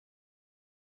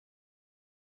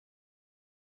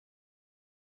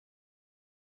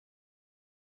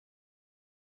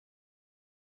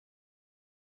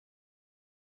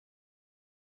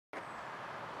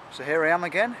So here I am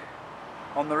again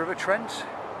on the River Trent,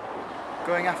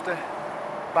 going after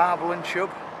barbel and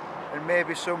chub and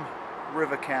maybe some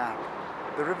river carp.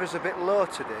 The river's a bit low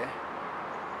today,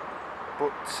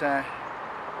 but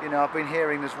you know, I've been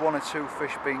hearing there's one or two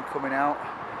fish been coming out.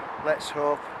 Let's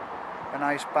hope a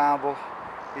nice barbel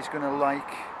is going to like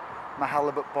my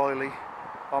halibut boilie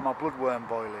or my bloodworm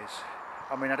boilies.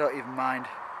 I mean, I don't even mind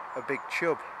a big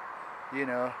chub, you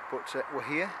know, but we're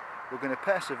here, we're going to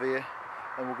persevere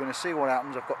and we're going to see what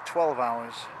happens. I've got 12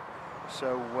 hours,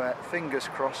 so fingers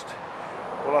crossed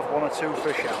we'll have one or two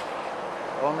fish out.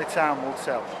 Only time will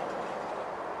tell.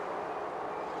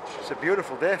 It's a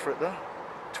beautiful day for it though,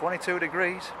 22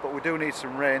 degrees, but we do need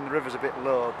some rain. The river's a bit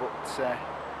low, but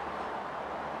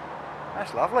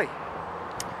that's lovely.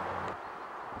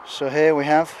 So here we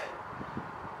have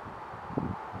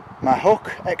my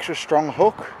hook, extra strong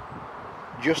hook,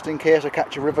 just in case I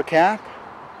catch a river carp.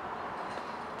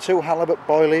 2 halibut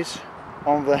boilies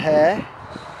on the hair,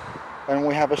 and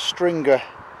we have a stringer,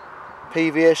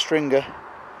 PVA stringer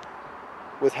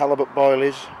with halibut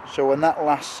boilies. So when that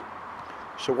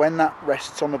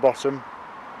rests on the bottom,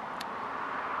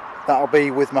 that'll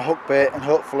be with my hook bait, and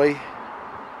hopefully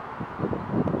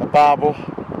a barbel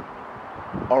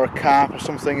or a carp or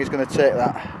something is going to take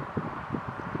that.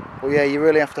 But yeah, you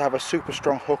really have to have a super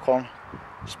strong hook on,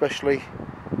 especially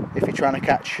if you're trying to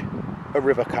catch a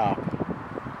river carp.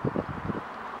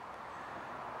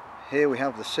 Here we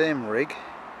have the same rig,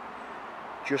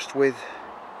 just with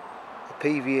a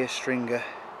PVA stringer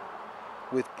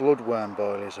with bloodworm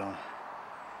boilies on.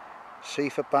 See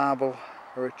if a barbel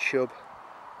or a chub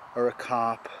or a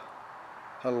carp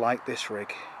will like this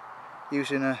rig.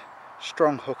 Using a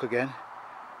strong hook again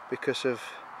because of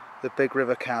the big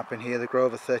river carp in here. They grow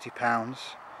over 30 pounds,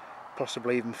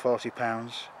 possibly even 40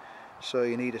 pounds, so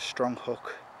you need a strong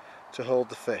hook to hold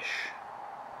the fish.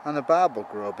 And the barbel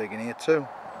grow big in here too.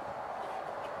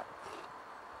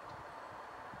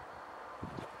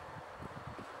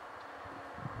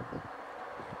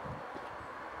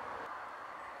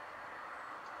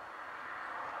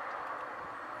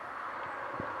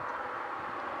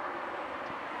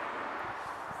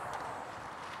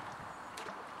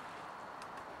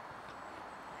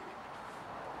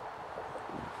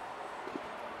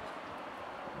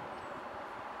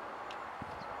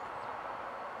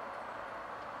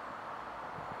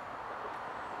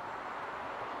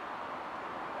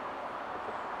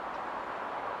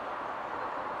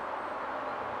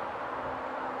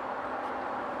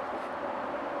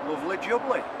 Lovely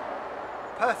jubbly,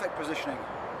 perfect positioning.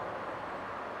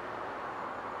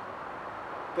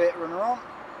 Bait runner on.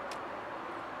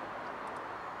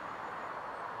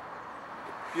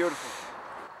 Beautiful.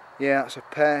 Yeah, it's a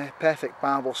perfect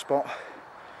barbel spot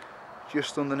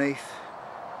just underneath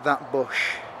that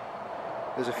bush.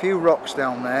 There's a few rocks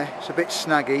down there, it's a bit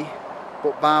snaggy,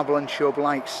 but barbel and chub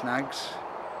like snags.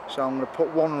 So I'm going to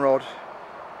put one rod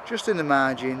just in the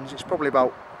margins. It's probably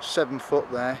about 7 foot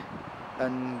there,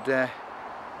 and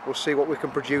we'll see what we can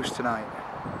produce tonight.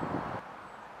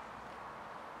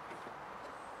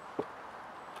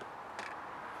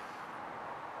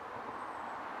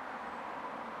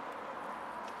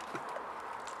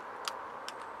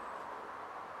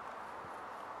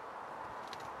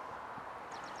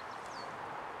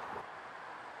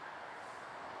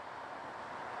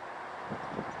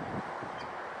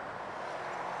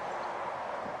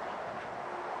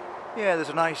 Yeah, there's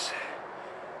a nice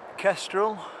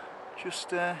kestrel just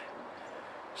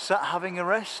sat having a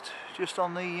rest just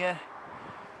on the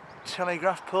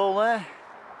telegraph pole there.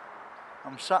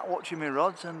 I'm sat watching my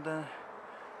rods, and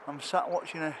I'm sat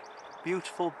watching a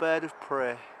beautiful bird of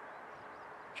prey,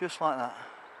 just like that.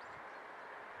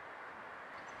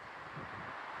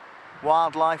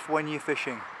 Wildlife when you're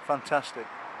fishing, fantastic.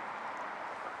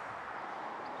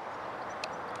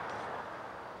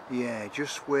 Yeah,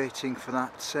 just waiting for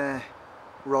that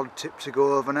rod tip to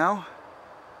go over now.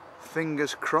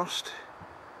 Fingers crossed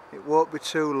it won't be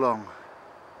too long.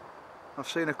 I've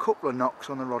seen a couple of knocks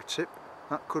on the rod tip.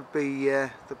 That could be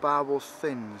the barbel's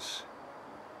fins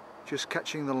just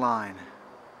catching the line.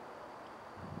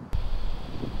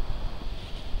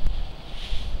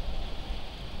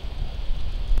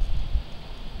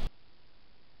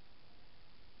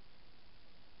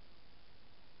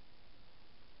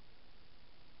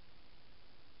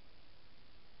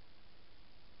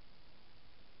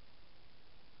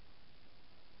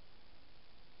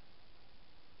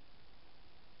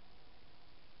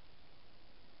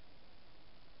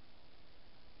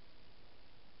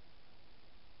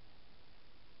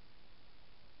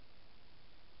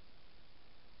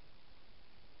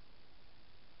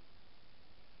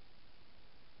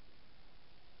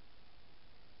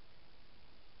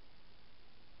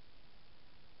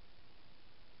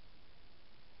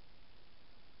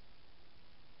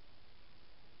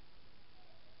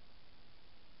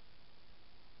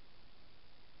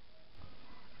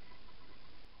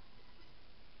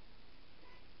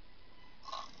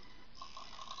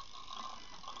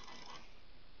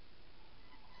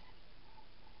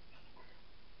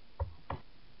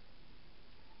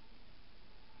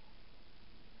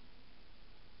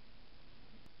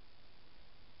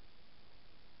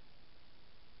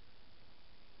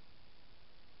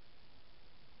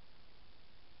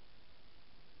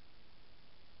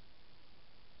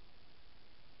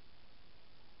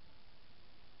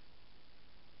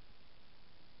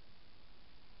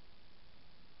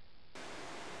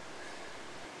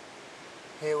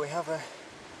 Here we have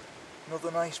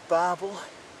another nice barbel,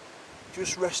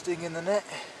 just resting in the net.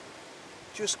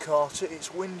 Just caught it.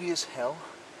 It's windy as hell,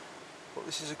 but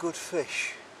this is a good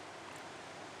fish.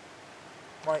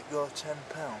 Might go £10.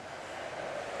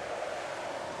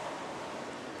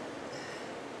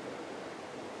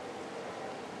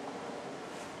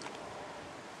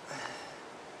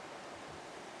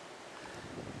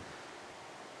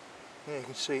 Here you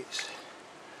can see it's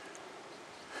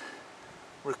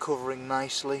recovering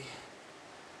nicely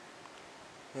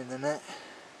in the net.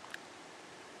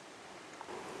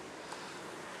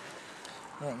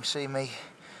 Yeah, you can see me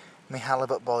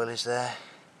halibut boilies there,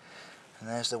 and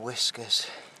there's the whiskers.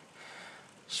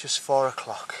 It's just 4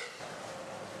 o'clock.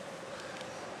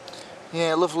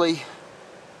 Yeah, lovely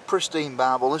pristine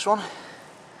barbel this one.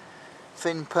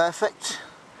 Fin perfect,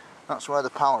 that's where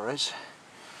the power is.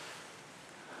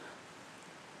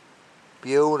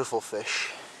 Beautiful fish.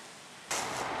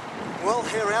 Well,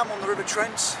 here I am on the River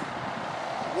Trent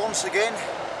once again,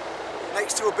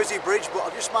 next to a busy bridge, but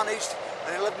I've just managed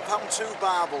an £11.2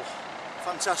 barbel.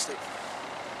 Fantastic.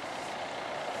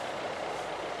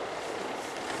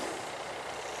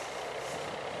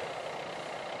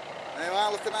 There you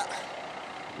are, look at that.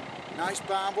 Nice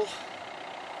barbel.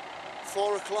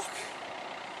 4 o'clock.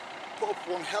 Put up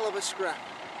one hell of a scrap.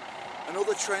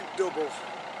 Another Trent double.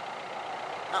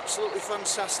 Absolutely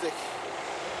fantastic.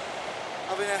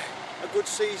 Having a good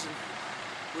season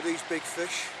with these big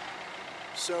fish.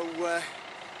 So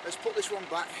let's put this one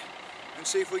back and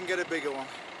see if we can get a bigger one.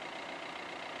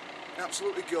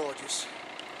 Absolutely gorgeous.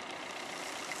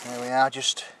 There we are,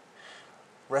 just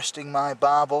resting my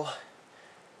barbel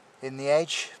in the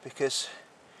edge because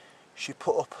she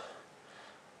put up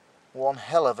one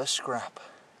hell of a scrap.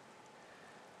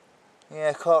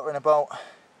 Yeah, caught her in about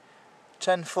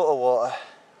 10 foot of water.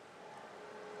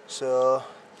 So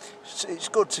it's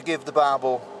good to give the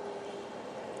barbel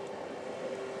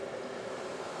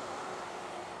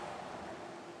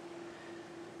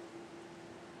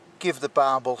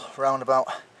around about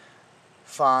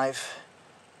 5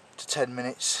 to 10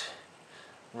 minutes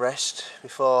rest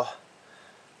before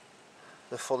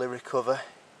they fully recover.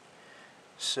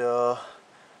 So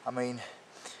I mean,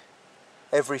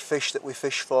 every fish that we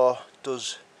fish for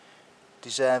does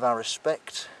deserve our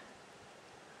respect,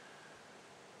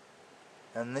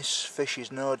 and this fish is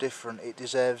no different. It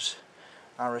deserves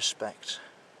our respect.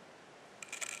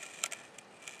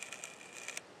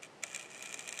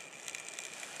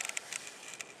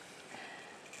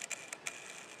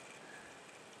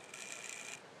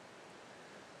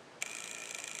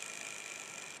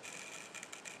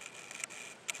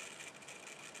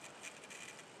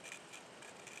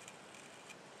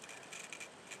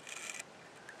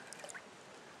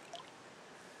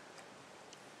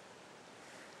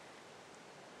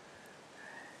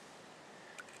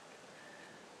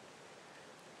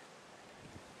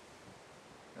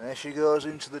 There she goes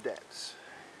into the depths.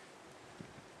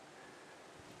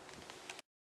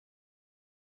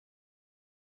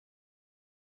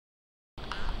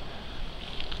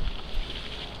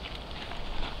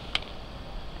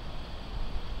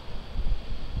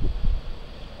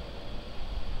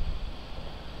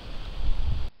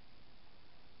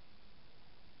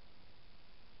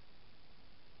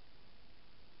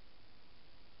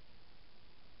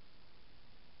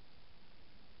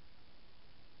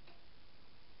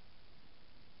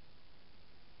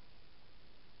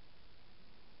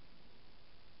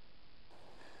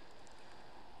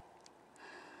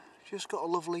 Just got a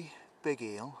lovely big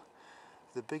eel,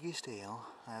 the biggest eel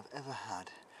I have ever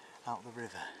had out the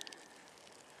river.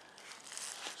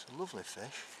 It's a lovely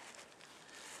fish.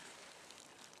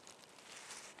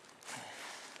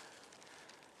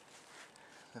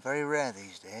 They're very rare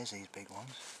these days, these big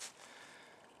ones,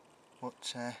 but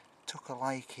took a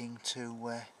liking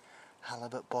to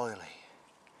halibut boilie.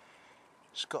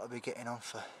 It's got to be getting on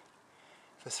for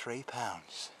 £3,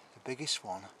 the biggest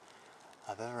one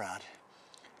I've ever had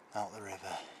out the river.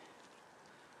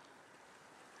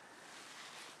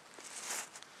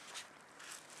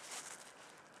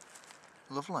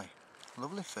 Lovely,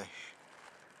 lovely fish.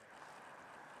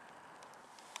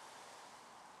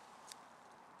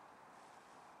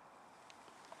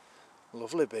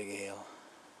 Lovely big eel.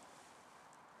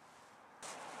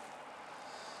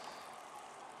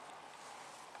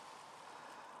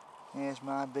 Here's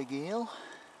my big eel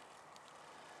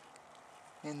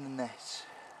in the net.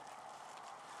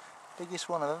 Biggest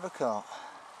one I've ever caught.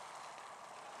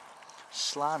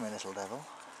 Slimy little devil.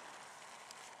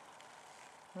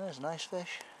 There's a nice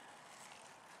fish.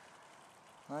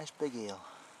 Nice big eel.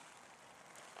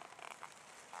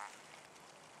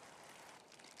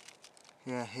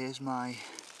 Yeah, here's my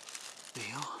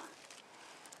eel.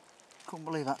 Couldn't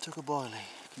believe that took a boilie.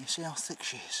 Can you see how thick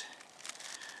she is?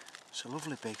 It's a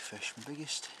lovely big fish, my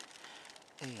biggest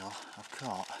eel I've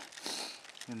caught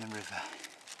in the river.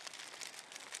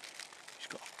 She's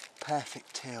got a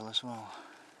perfect tail as well.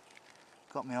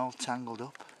 Got me all tangled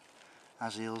up,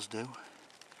 as eels do.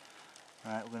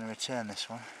 Right, we're going to return this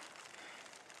one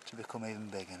to become even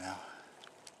bigger now.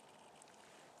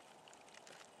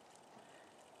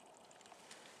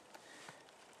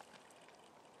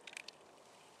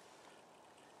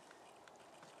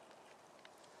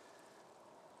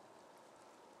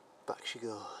 Back she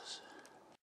goes.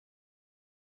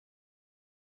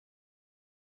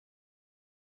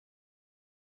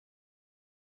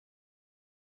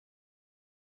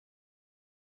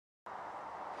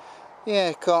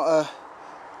 Yeah, caught a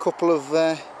couple of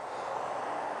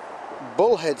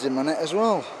bullheads in my net as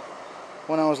well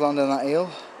when I was landing that eel.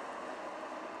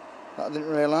 That I didn't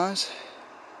realise.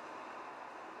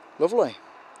 Lovely.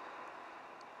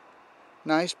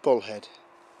 Nice bullhead.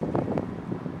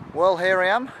 Well, here I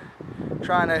am,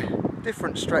 trying a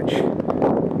different stretch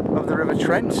of the River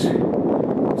Trent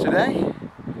today.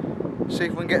 See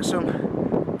if we can get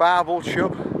some barbel,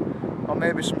 chub, or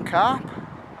maybe some carp.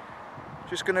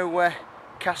 Just going to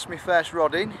cast my first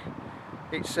rod in.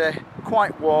 It's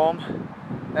quite warm.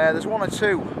 There's one or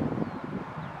two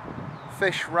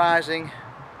fish rising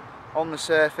on the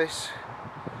surface.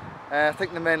 I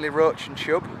think they're mainly roach and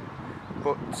chub,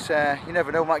 but you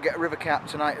never know, might get a river carp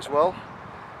tonight as well.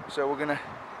 So we're going to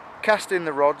cast in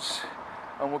the rods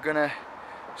and we're going to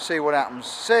see what happens.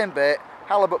 Same bait,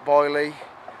 halibut boilie,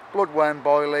 bloodworm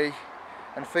boilie,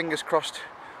 and fingers crossed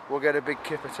we'll get a big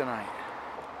kipper tonight.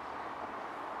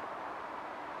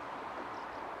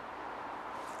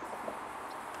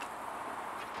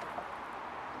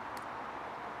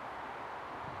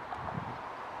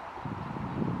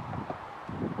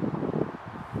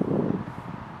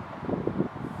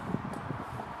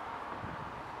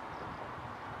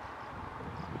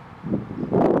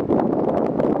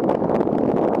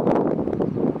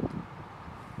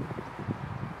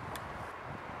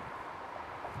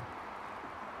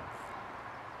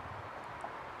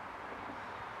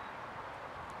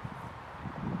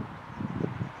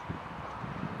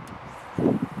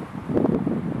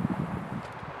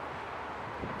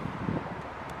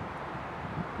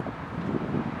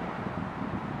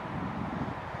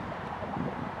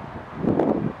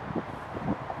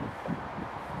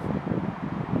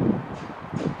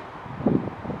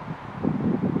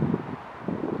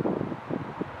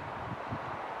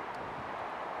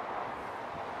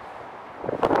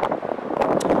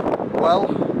 Well,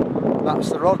 that's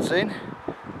the rods in.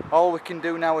 All we can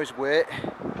do now is wait.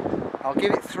 I'll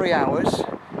give it 3 hours.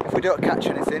 If we don't catch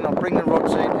anything, I'll bring the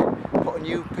rods in, put a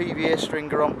new PVA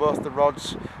stringer on both the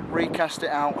rods, recast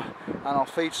it out, and I'll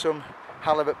feed some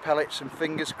halibut pellets, and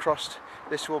fingers crossed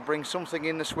this will bring something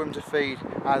in the swim to feed,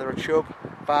 either a chub,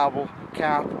 barbel,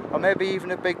 carp, or maybe even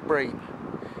a big bream.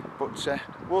 But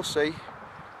we'll see.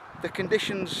 The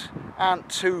conditions aren't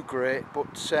too great,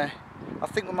 but I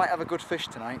think we might have a good fish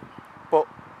tonight. But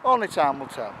only time will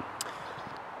tell.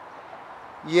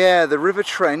 Yeah, the River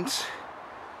Trent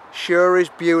sure is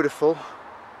beautiful.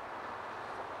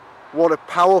 What a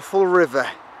powerful river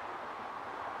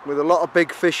with a lot of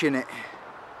big fish in it.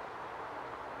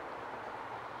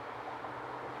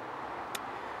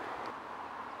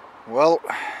 Well,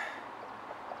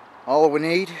 all we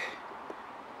need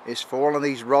is for one of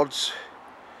these rods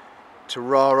to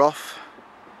roar off,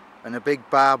 and a big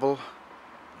barbel,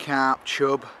 carp,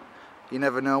 chub. You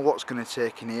never know what's going to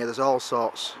take in here. There's all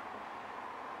sorts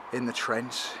in the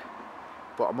Trent,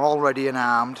 but I'm all ready and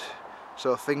armed,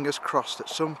 so fingers crossed at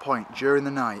some point during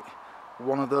the night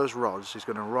one of those rods is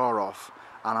going to roar off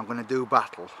and I'm going to do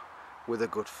battle with a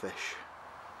good fish.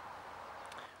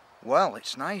 Well,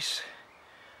 it's nice,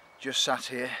 just sat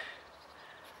here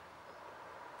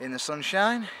in the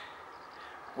sunshine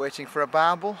waiting for a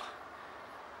barbel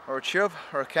or a chub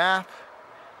or a carp,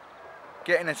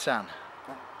 getting a tan.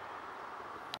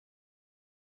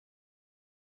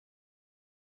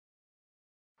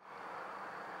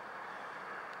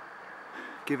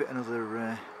 Give it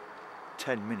another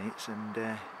 10 minutes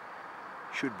and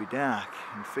should be dark,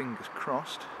 and fingers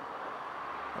crossed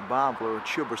a barbel or a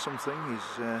chub or something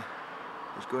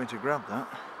is going to grab that,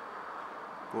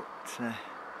 but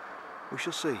we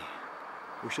shall see,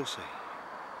 we shall see.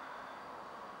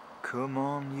 Come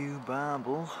on, you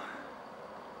barbel,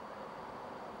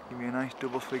 give me a nice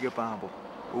double figure barbel.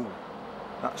 Ooh,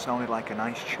 that sounded like a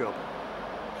nice chub.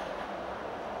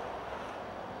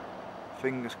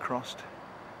 Fingers crossed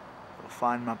I'll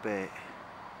find my bait.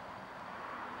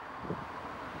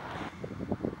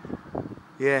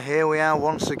 Yeah, here we are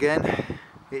once again.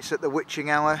 It's at the witching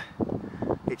hour.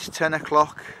 It's 10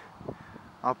 o'clock.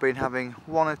 I've been having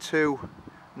one or two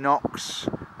knocks.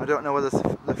 I don't know whether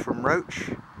they're from roach,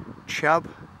 chub.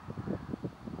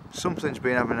 Something's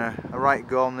been having a right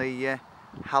go on the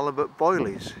halibut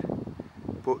boilies,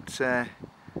 but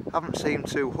haven't seemed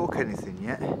to hook anything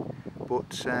yet.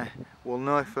 But we'll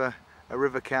know if a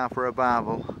river carp or a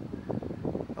barbel.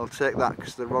 I'll take that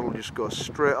because the rod will just go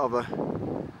straight over,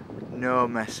 no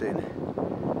messing.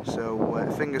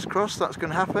 So fingers crossed that's going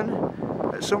to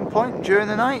happen at some point during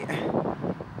the night.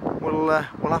 We'll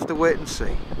have to wait and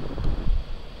see.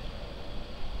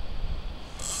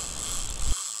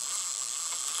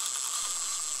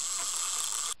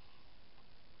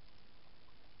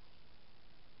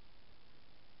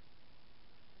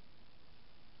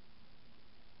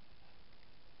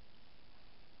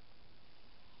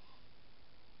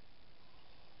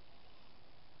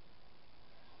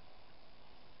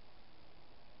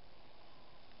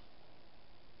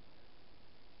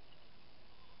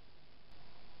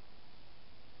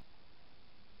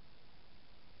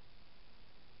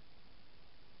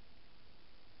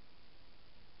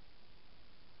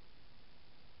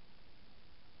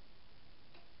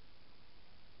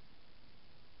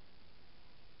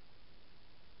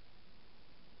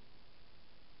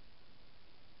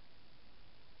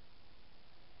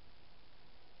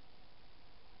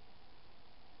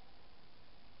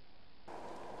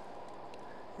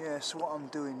 Yeah, so what I'm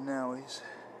doing now is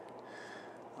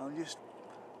I'm just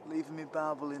leaving my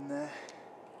barbel in there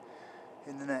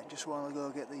in the net just while I go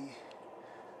get the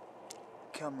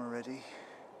camera ready,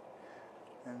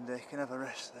 and they can have a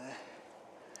rest there.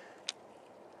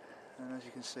 And as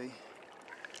you can see,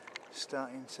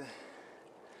 starting to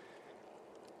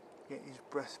get his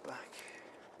breath back.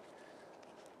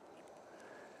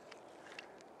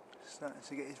 Starting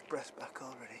to get his breath back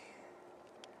already.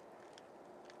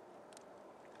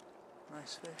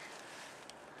 Nice fish.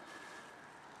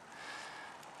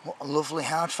 What a lovely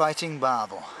hard fighting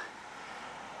barbel.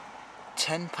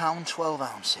 £10, 12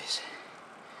 ounces.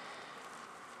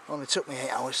 Only took me 8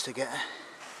 hours to get her.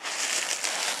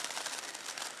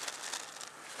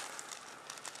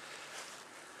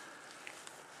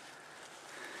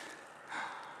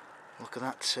 Look at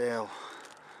that tail.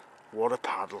 What a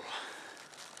paddle.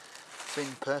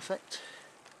 Fin perfect.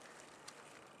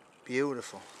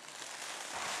 Beautiful.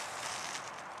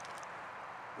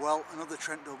 Well, another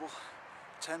Trent double.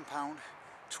 £10,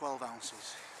 12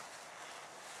 ounces.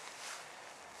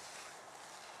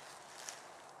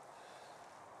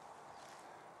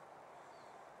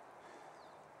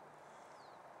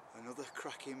 Another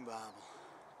cracking barbel.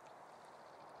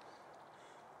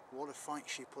 What a fight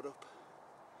she put up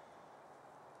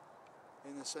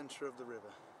in the centre of the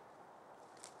river.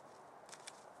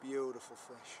 Beautiful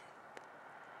fish.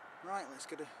 Right, let's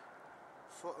get her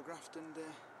photographed and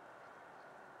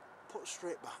put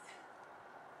straight back.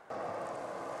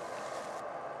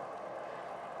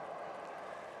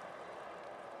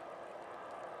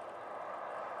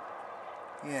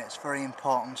 Yeah, it's very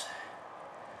important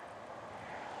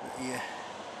that you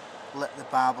let the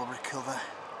barbel recover,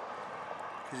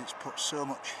 because it's put so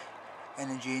much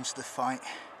energy into the fight.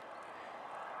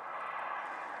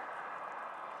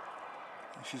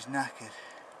 And she's knackered.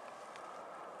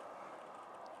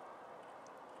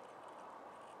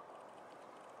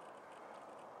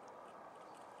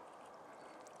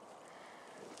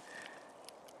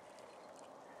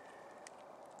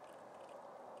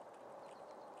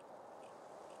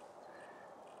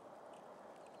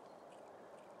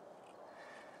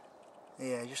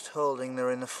 Yeah, just holding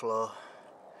her in the flow,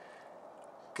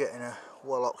 getting her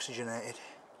well oxygenated.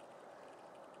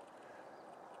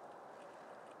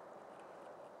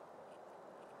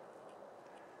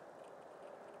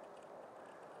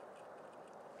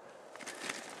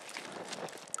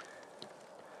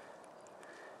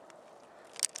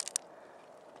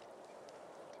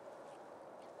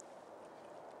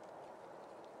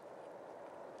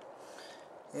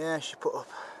 Yeah, she put up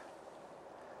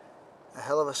a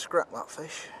hell of a scrap, that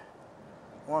fish.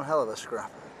 One hell of a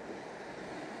scrap.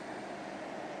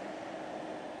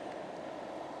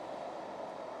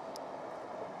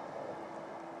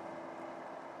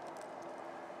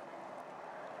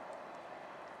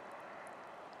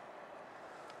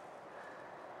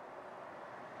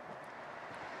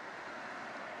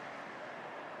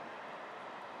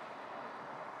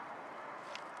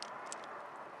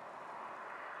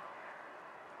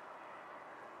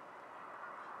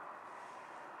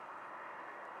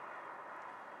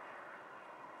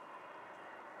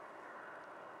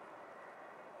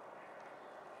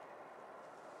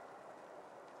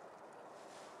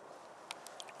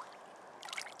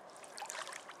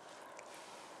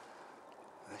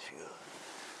 she goes.